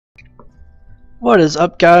What is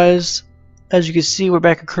up, guys? As you can see, we're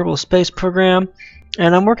back at Kerbal Space Program,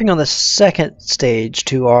 and I'm working on the second stage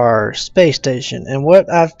to our space station. And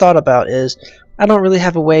what I've thought about is I don't really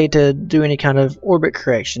have a way to do any kind of orbit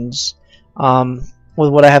corrections with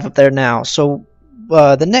what I have up there now. So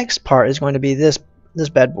the next part is going to be this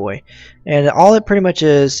bad boy, and all it pretty much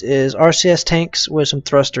is RCS tanks with some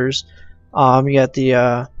thrusters. You got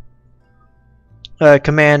the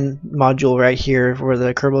command module right here where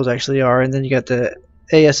the Kerbals actually are, and then you got the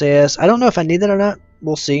ASAS. I don't know if I need that or not.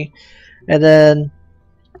 We'll see. And then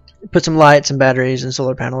put some lights and batteries and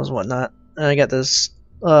solar panels and whatnot. And I got this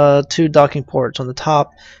two docking ports on the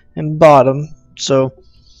top and bottom. So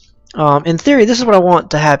in theory, this is what I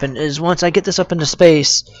want to happen: is once I get this up into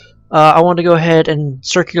space, I want to go ahead and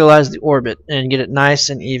circularize the orbit and get it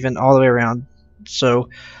nice and even all the way around. So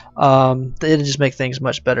it'll just make things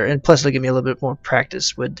much better, and plus it'll give me a little bit more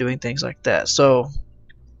practice with doing things like that. So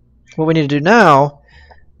what we need to do now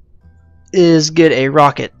is get a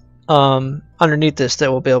rocket underneath this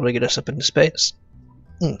that will be able to get us up into space.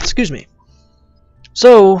 Excuse me.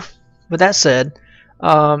 So with that said,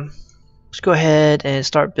 let's go ahead and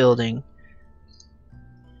start building.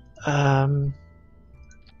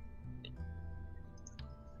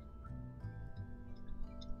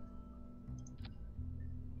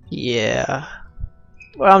 Yeah,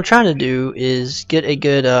 what I'm trying to do is get a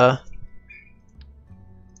good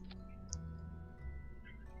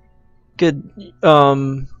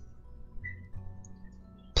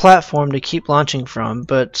platform to keep launching from,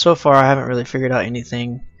 but so far I haven't really figured out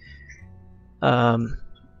anything that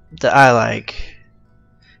I like.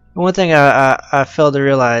 One thing I failed to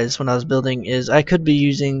realize when I was building is I could be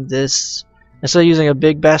using this instead of using a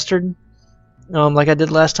big bastard like I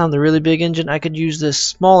did last time, the really big engine. I could use this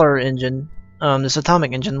smaller engine, this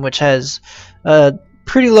atomic engine, which has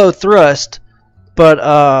pretty low thrust,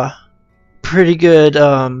 but pretty good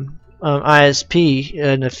ISP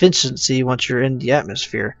and efficiency once you're in the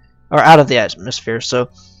atmosphere or out of the atmosphere. So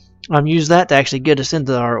use that to actually get us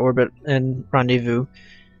into our orbit and rendezvous,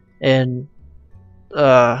 and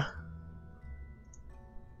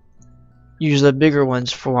use the bigger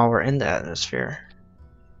ones for while we're in the atmosphere.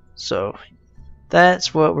 So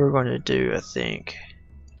that's what we're going to do, I think.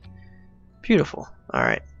 Beautiful.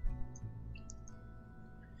 Alright.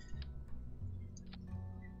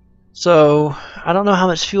 So I don't know how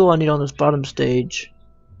much fuel I need on this bottom stage.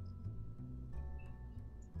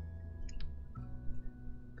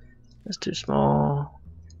 That's too small.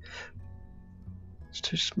 It's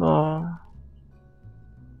too small.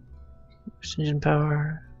 Engine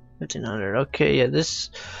power 1500. Okay, yeah, this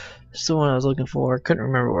is the one I was looking for. I couldn't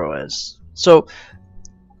remember where it was. So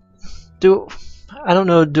I don't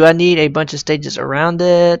know, do I need a bunch of stages around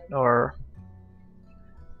it, or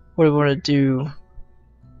what do we want to do?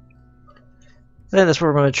 I think that's what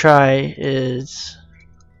we're going to try, is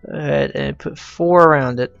go ahead and put 4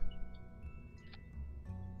 around it.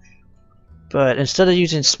 But instead of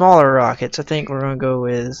using smaller rockets, I think we're going to go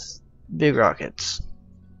with big rockets.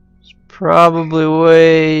 It's probably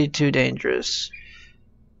way too dangerous,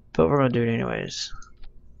 but we're going to do it anyways.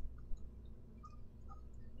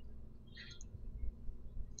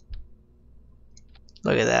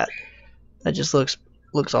 Look at that. That just looks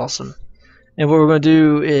awesome. And what we're going to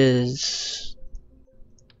do is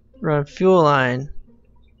run fuel line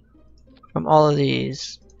from all of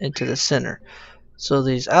these into the center. So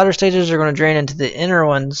these outer stages are going to drain into the inner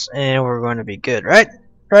ones, and we're going to be good, right?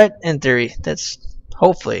 Right? In theory. That's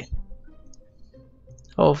hopefully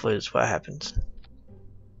that's what happens.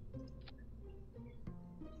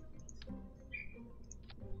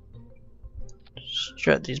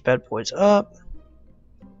 Strut these bad boys up.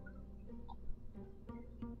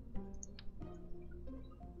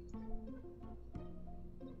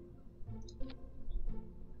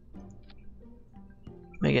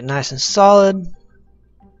 Make it nice and solid.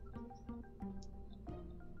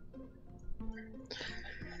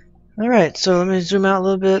 Alright, so let me zoom out a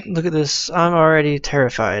little bit. Look at this. I'm already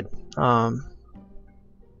terrified.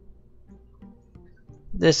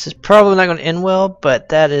 This is probably not going to end well, but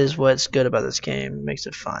that is what's good about this game. It makes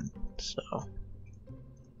it fun. So,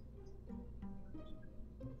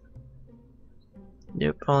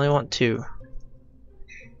 yep, I only want 2.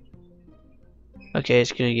 Okay,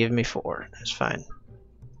 it's going to give me 4. That's fine.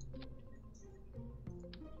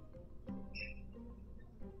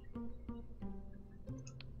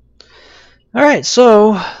 Alright,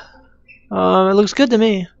 so it looks good to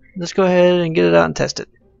me. Let's go ahead and get it out and test it.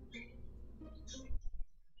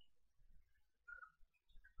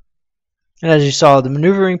 And as you saw, the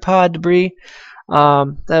maneuvering pod debris,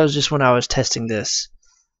 that was just when I was testing this.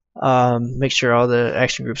 Make sure all the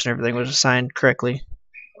action groups and everything was assigned correctly.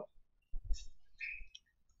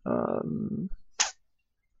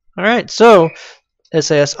 Alright, so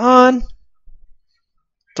SAS on,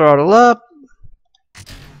 throttle up.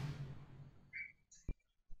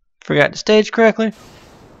 Forgot to stage correctly.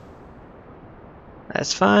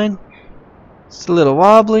 That's fine. It's a little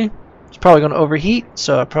wobbly. It's probably going to overheat,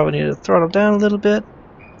 so I probably need to throttle down a little bit.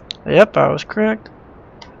 Yep, I was correct.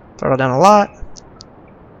 Throttle down a lot.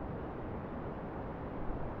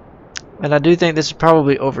 And I do think this is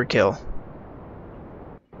probably overkill.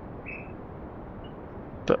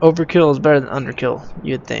 But overkill is better than underkill,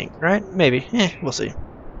 you'd think, right? Maybe. We'll see.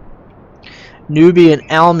 Newbie and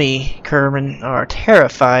Almy Kerman are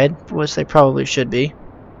terrified, which they probably should be.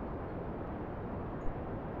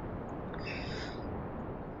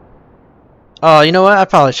 Oh, you know what? I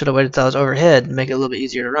probably should have waited until I was overhead and make it a little bit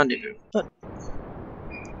easier to rendezvous. But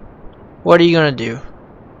what are you gonna do?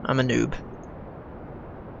 I'm a noob.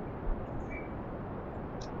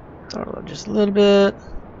 Throttle up just a little bit.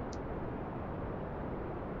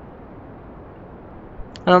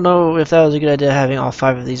 I don't know if that was a good idea having all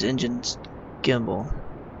 5 of these engines gimbal.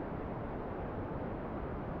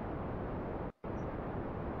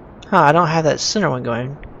 Huh, I don't have that center one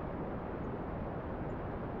going.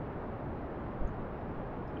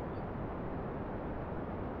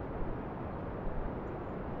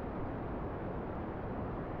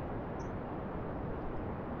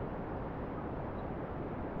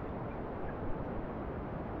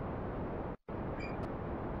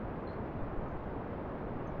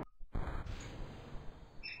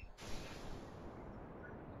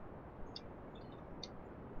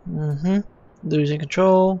 Losing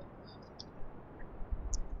control.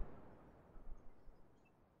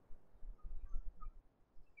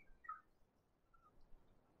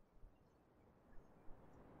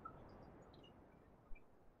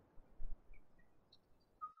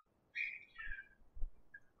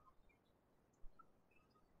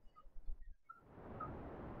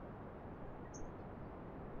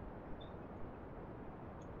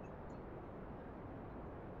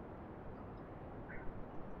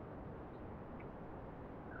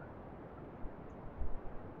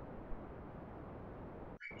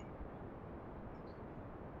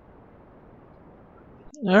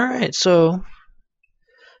 Alright, so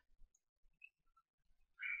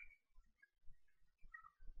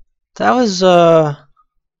that was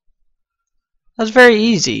very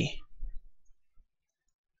easy.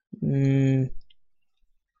 A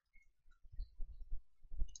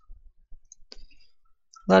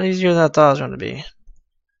lot easier than I thought it was going to be.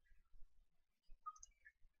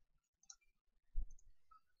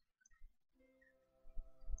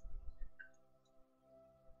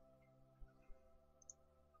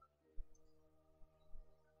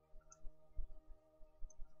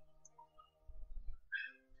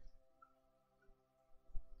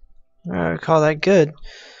 I would call that good.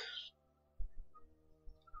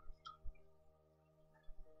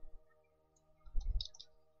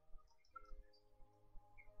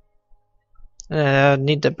 I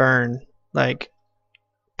need to burn like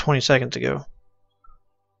 20 seconds ago.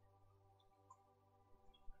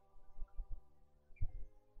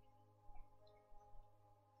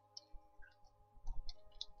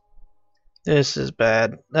 This is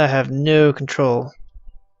bad. I have no control.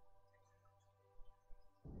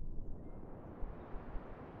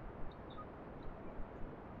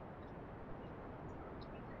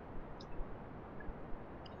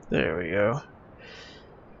 There we go.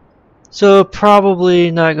 So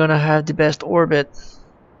probably not going to have the best orbit.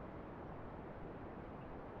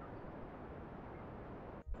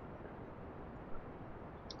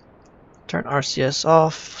 Turn RCS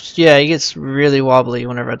off. Yeah, it gets really wobbly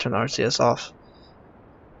whenever I turn RCS off.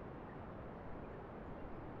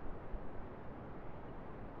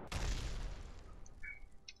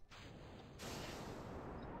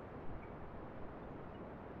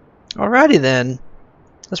 Alrighty then.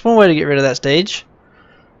 That's one way to get rid of that stage.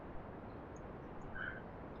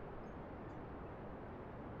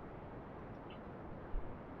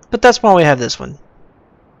 But that's why we have this one.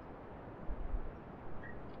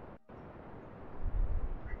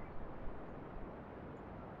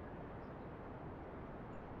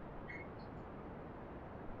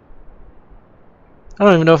 I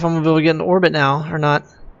don't even know if I'm going to be able to get into orbit now or not.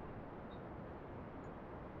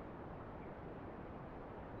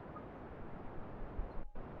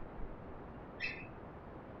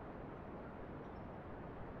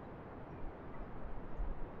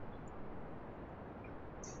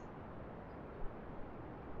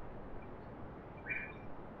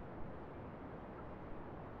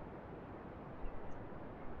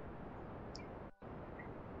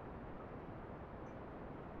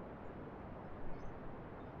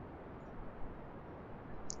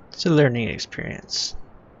 It's a learning experience.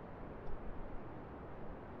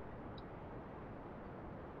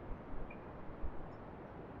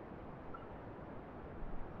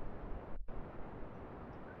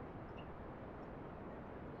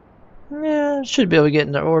 Yeah, should be able to get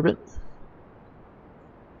into orbit.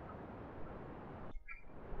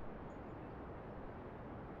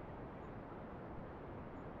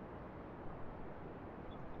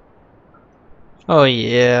 Oh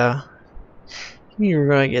yeah, you're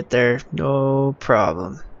gonna get there, no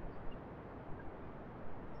problem.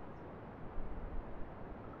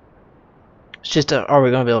 It's just, are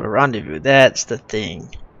we gonna be able to rendezvous? That's the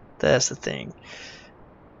thing. That's the thing.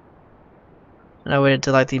 And I waited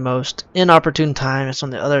till like the most inopportune time. It's on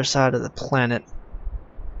the other side of the planet.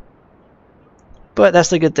 But that's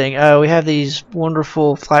the good thing. We have these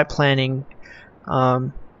wonderful flight planning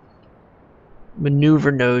um,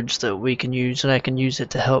 maneuver nodes that we can use, and I can use it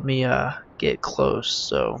to help me get close.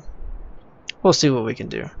 So we'll see what we can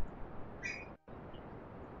do.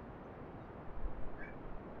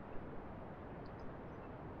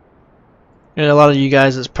 And a lot of you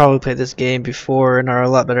guys that's probably played this game before and are a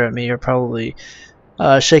lot better at me are probably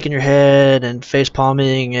shaking your head and face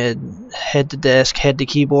palming and head to desk, head to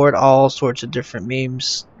keyboard, all sorts of different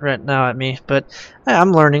memes right now at me. But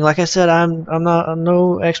I'm learning. Like I said, I'm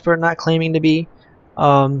no expert, not claiming to be.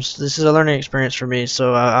 So this is a learning experience for me.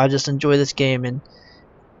 So I just enjoy this game, and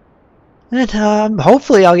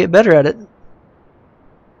hopefully I'll get better at it.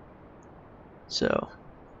 So.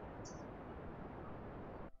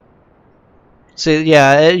 So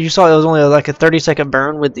yeah, you saw it was only like a 30-second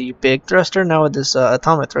burn with the big thruster. Now with this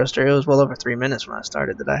atomic thruster, it was well over 3 minutes when I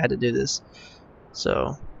started that I had to do this.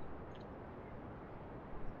 So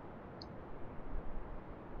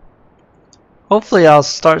hopefully I'll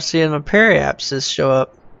start seeing my periapsis show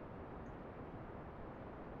up.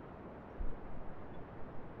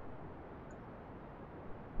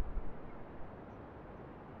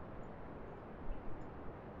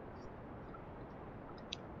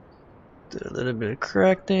 Do a little bit of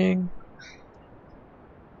correcting.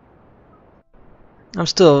 I'm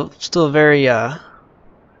still very high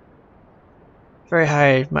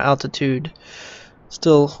my altitude.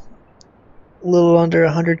 Still a little under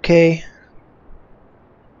 100K.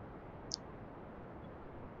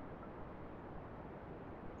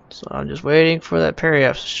 So I'm just waiting for that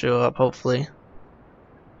periapsis to show up, hopefully.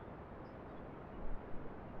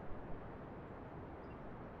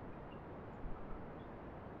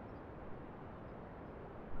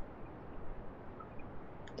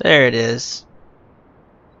 There it is.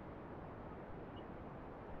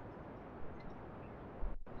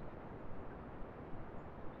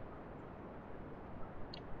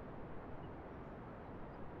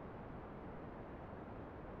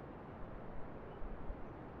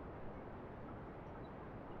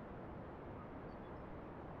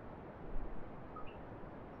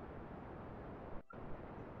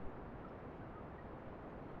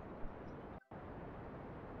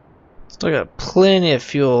 Still got plenty of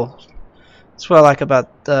fuel. That's what I like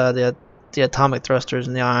about the atomic thrusters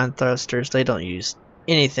and the ion thrusters. They don't use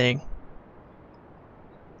anything.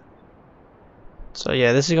 So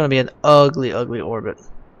yeah, this is going to be an ugly, ugly orbit.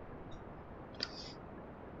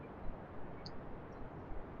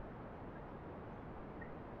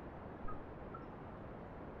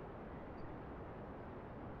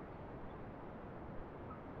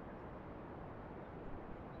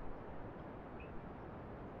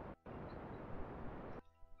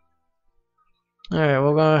 Alright,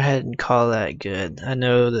 we'll go ahead and call that good. I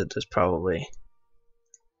know that that's probably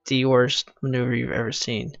the worst maneuver you've ever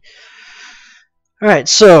seen. Alright,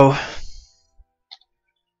 so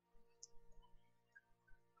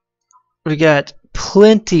we got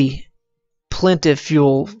plenty of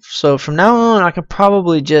fuel. So from now on, I could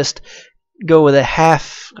probably just go with a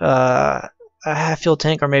half fuel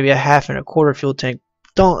tank, or maybe a half and a quarter fuel tank.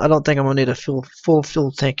 I don't think I'm gonna need a full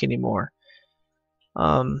fuel tank anymore.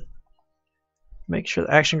 Make sure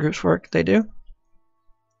the action groups work. They do.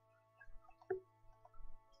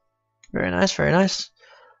 Very nice, very nice.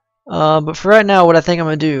 But for right now, what I think I'm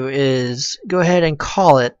going to do is go ahead and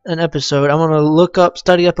call it an episode. I'm going to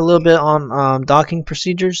study up a little bit on docking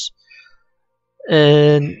procedures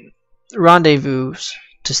and rendezvous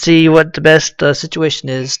to see what the best situation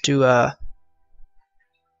is to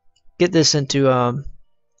get this into.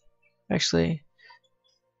 Actually,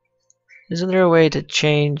 isn't there a way to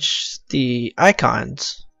change the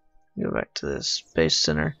icons? Go back to this Space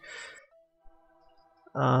Center.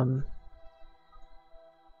 I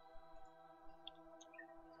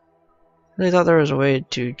thought there was a way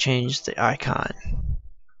to change the icon.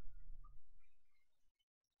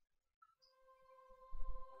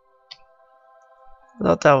 I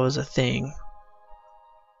thought that was a thing.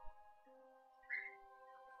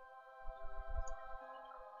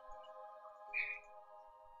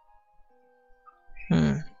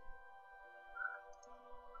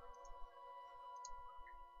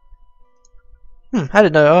 I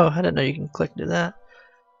didn't know. Oh, I didn't know you can click to that.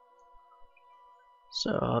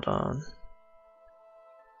 So hold on.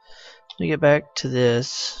 Let me get back to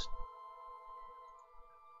this.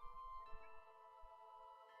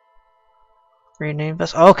 Rename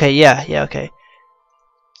vessel. Okay, yeah, okay.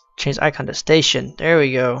 Change icon to station. There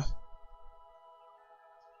we go.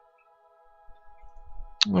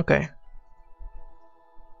 Okay.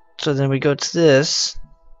 So then we go to this.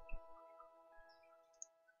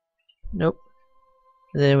 Nope.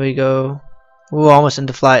 And then we go. Ooh, almost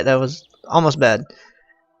into flight. That was almost bad.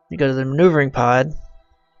 You go to the maneuvering pod.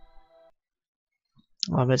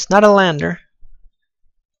 It's not a lander.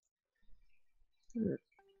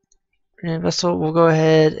 And vessel. We'll go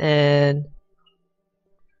ahead and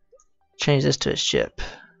change this to a ship.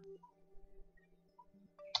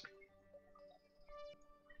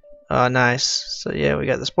 Oh, nice. So yeah, we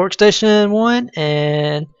got the sport station 1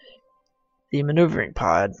 and the maneuvering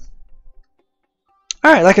pod.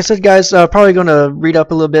 Alright, like I said, guys, probably going to read up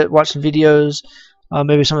a little bit, watch some videos,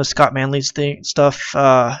 maybe some of Scott Manley's stuff.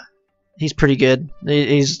 He's pretty good.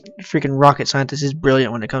 He's a freaking rocket scientist. He's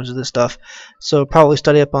brilliant when it comes to this stuff. So probably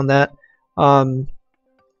study up on that.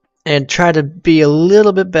 And try to be a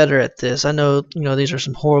little bit better at this. I know, these are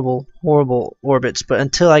some horrible orbits, but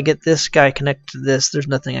until I get this guy connected to this, there's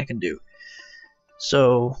nothing I can do.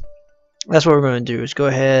 So that's what we're going to do, is go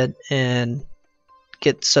ahead and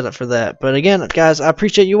get set up for that. But again, guys, I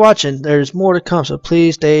appreciate you watching. There's more to come, so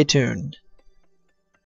please stay tuned.